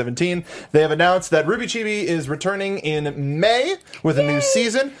 2017. They have announced that Ruby Chibi is returning in May with a new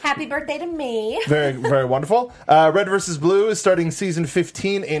season. Happy birthday to me. Very, very wonderful. Red vs. Blue is starting season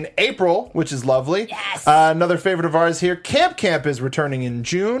 15 in April, which is lovely. Yes. Another favorite of ours here, Camp is returning in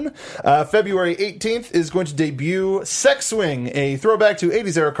June. February 18th is going to debut Sex Swing, a throwback to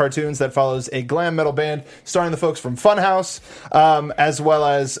 80s era cartoons that follows a glam metal band starring the folks from Funhouse, as well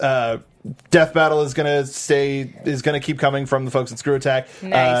as Death Battle is going to keep coming from the folks at Screw Attack.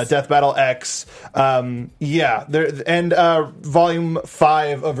 Nice. Death Battle X. Volume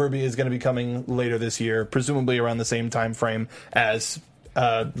 5 of Ruby is going to be coming later this year, presumably around the same time frame as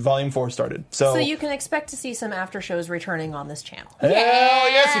Volume 4 started. So you can expect to see some after shows returning on this channel. Hell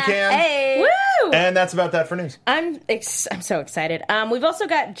yes, you can. Hey! Woo! And that's about that for news. I'm so excited. We've also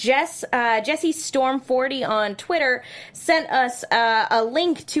got Jessie Storm 40 on Twitter sent us a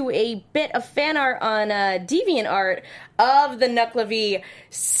link to a bit of fan art on DeviantArt of the Nuckelavee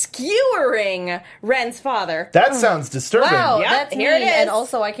skewering Ren's father. That sounds disturbing. Wow, Yep, that's here me, it is. and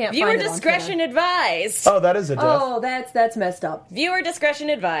also I can't Viewer find it on discretion Twitter. advised. Oh, that is a death. Oh, that's messed up. Viewer discretion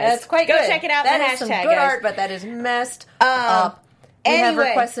advised. That's quite Go good. check it out. That in the is some hashtag, good guys. art, but that is messed up. We have Anyway.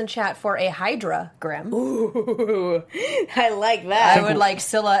 requests in chat for a Hydra Grim. Ooh, I like that. I would like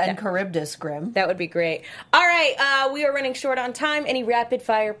Scylla and Charybdis Grim. That would be great. All right, we are running short on time. Any rapid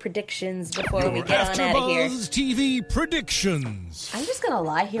fire predictions before we get on out of here? AfterBuzz TV predictions. I'm just gonna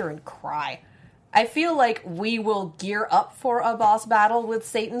lie here and cry. I feel like we will gear up for a boss battle with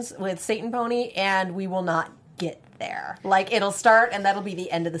Satan Pony, and we will not get there. Like it'll start, and that'll be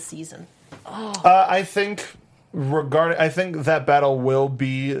the end of the season. I think that battle will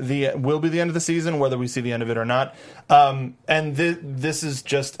be the end of the season, whether we see the end of it or not. And this is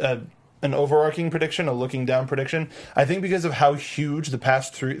just an overarching prediction, a looking down prediction. I think because of how huge the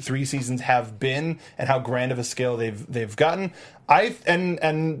past three seasons have been and how grand of a scale they've gotten,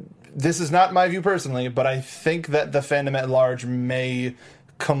 and this is not my view personally, but I think that the fandom at large may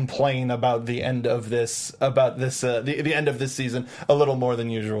complain about the end of this, the end of this season a little more than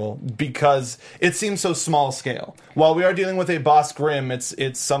usual because it seems so small scale. While we are dealing with a boss Grim, it's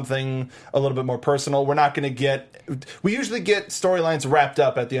something a little bit more personal. We usually get storylines wrapped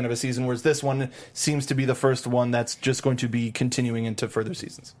up at the end of a season, whereas this one seems to be the first one that's just going to be continuing into further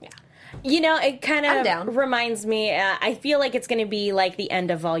seasons. Yeah. You know, it kind I'm down. of reminds me, I feel like it's going to be like the end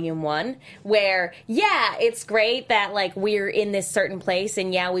of Volume 1, where, yeah, it's great that, like, we're in this certain place,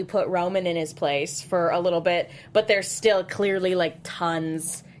 and yeah, we put Roman in his place for a little bit, but there's still clearly, like,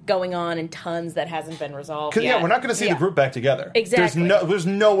 tons going on and tons that hasn't been resolved yet. Yeah, we're not going to see the group back together. Exactly. There's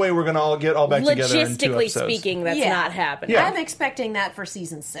no way we're going to all get all back together in 2 Logistically episodes. speaking, that's Yeah. not happening. Yeah. I'm expecting that for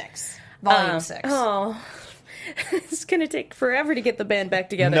season 6, volume 6. Oh, it's going to take forever to get the band back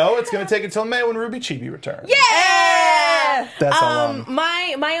together. No, it's going to take until May when Ruby Chibi returns. Yeah! That's how long.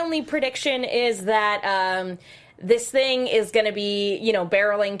 My only prediction is that this thing is going to be,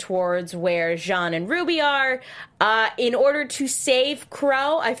 barreling towards where Jean and Ruby are. In order to save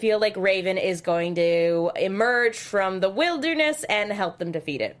Crow, I feel like Raven is going to emerge from the wilderness and help them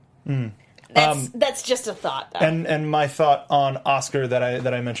defeat it. That's just a thought, though. And my thought on Oscar that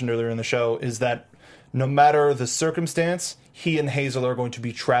I mentioned earlier in the show is that no matter the circumstance, he and Hazel are going to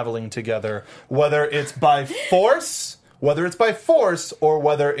be traveling together, whether it's by force, or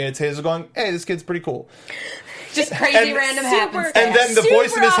whether it's Hazel going, "Hey, this kid's pretty cool." Just crazy random happenstance. And then the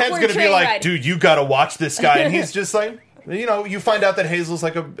voice in his head's awkward going to be train like, ride. "Dude, you got to watch this guy," and he's just like. You find out that Hazel's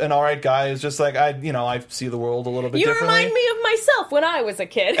like an all right guy. Is just like I see the world a little bit You differently. remind me of myself when I was a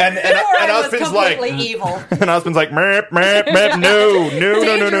kid. And I was Usman's like, completely evil. and Usman's like, "Meh, meh, meh, no.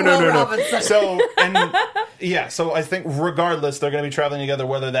 Danger Will Robinson. So I think regardless, they're going to be traveling together.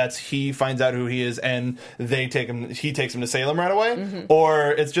 Whether that's he finds out who he is and he takes him to Salem right away,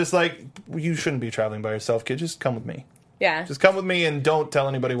 or it's just like you shouldn't be traveling by yourself, kid. Just come with me. Yeah. Just come with me and don't tell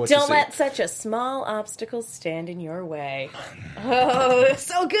anybody what you Don't see. let such a small obstacle stand in your way. Oh,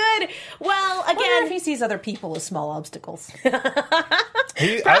 so good. Well, I wonder again, if he sees other people as small obstacles.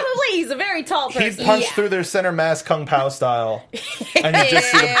 probably he's a very tall person. He'd punch through their center mass Kung Pao style, and you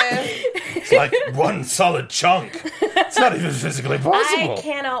just see them. It's like one solid chunk. It's not even physically possible. I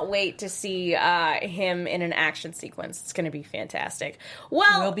cannot wait to see him in an action sequence. It's going to be fantastic.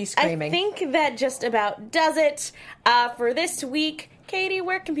 Well, We'll be screaming. I think that just about does it for this week. Katie,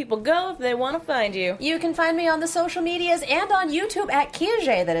 where can people go if they want to find you? You can find me on the social medias and on YouTube at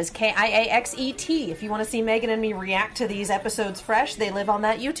Kiaxet, that is Kiaxet. If you want to see Megan and me react to these episodes fresh, they live on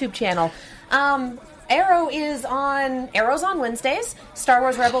that YouTube channel. Arrow's on Wednesdays, Star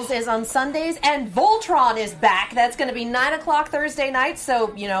Wars Rebels is on Sundays, and Voltron is back. That's going to be 9 o'clock Thursday night,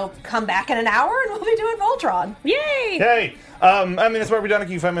 so, come back in an hour and we'll be doing Voltron. Yay! Hey, it's Mark B. Donica.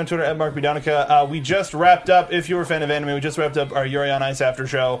 You can find me on Twitter at Mark B. Donica. We just wrapped up, if you're a fan of anime, we just wrapped up our Yuri on Ice after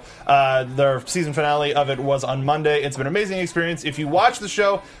show. The season finale of it was on Monday. It's been an amazing experience. If you watch the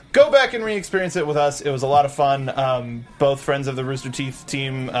show, go back and re-experience it with us. It was a lot of fun. Both friends of the Rooster Teeth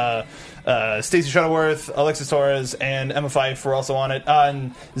team, Stacey Shuttleworth, Alexis Torres, and Emma Fife were also on it.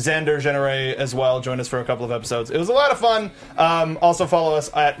 And Xander Genere as well joined us for a couple of episodes. It was a lot of fun. Also follow us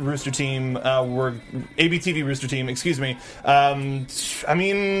at Rooster Team. We're ABTV Rooster Team, excuse me.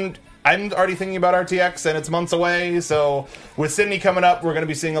 I'm already thinking about RTX, and it's months away. So with Sydney coming up, we're going to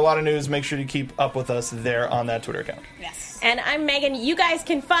be seeing a lot of news. Make sure you keep up with us there on that Twitter account. Yes. And I'm Megan. You guys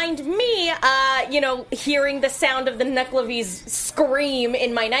can find me, hearing the sound of the Knucklevies scream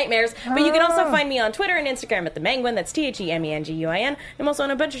in my nightmares. But you can also find me on Twitter and Instagram at the Menguin. That's TheMenguin. I'm also on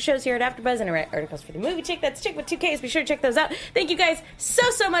a bunch of shows here at AfterBuzz and I write articles for the Movie Chick. That's Chick with 2 Ks. Be sure to check those out. Thank you guys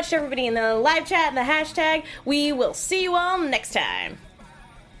so much to everybody in the live chat and the hashtag. We will see you all next time.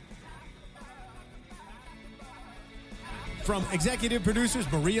 From executive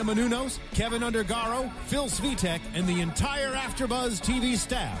producers Maria Menounos, Kevin Undergaro, Phil Svitek, and the entire AfterBuzz TV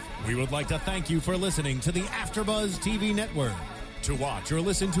staff, we would like to thank you for listening to the AfterBuzz TV network. To watch or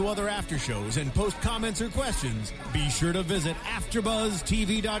listen to other after shows and post comments or questions, be sure to visit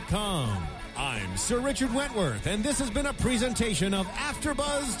AfterBuzzTV.com. I'm Sir Richard Wentworth, and this has been a presentation of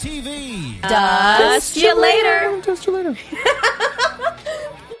AfterBuzz TV. Dust you later. Dust you later.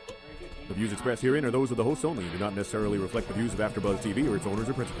 The views expressed herein are those of the hosts only and do not necessarily reflect the views of AfterBuzz TV or its owners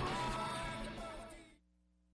or principals.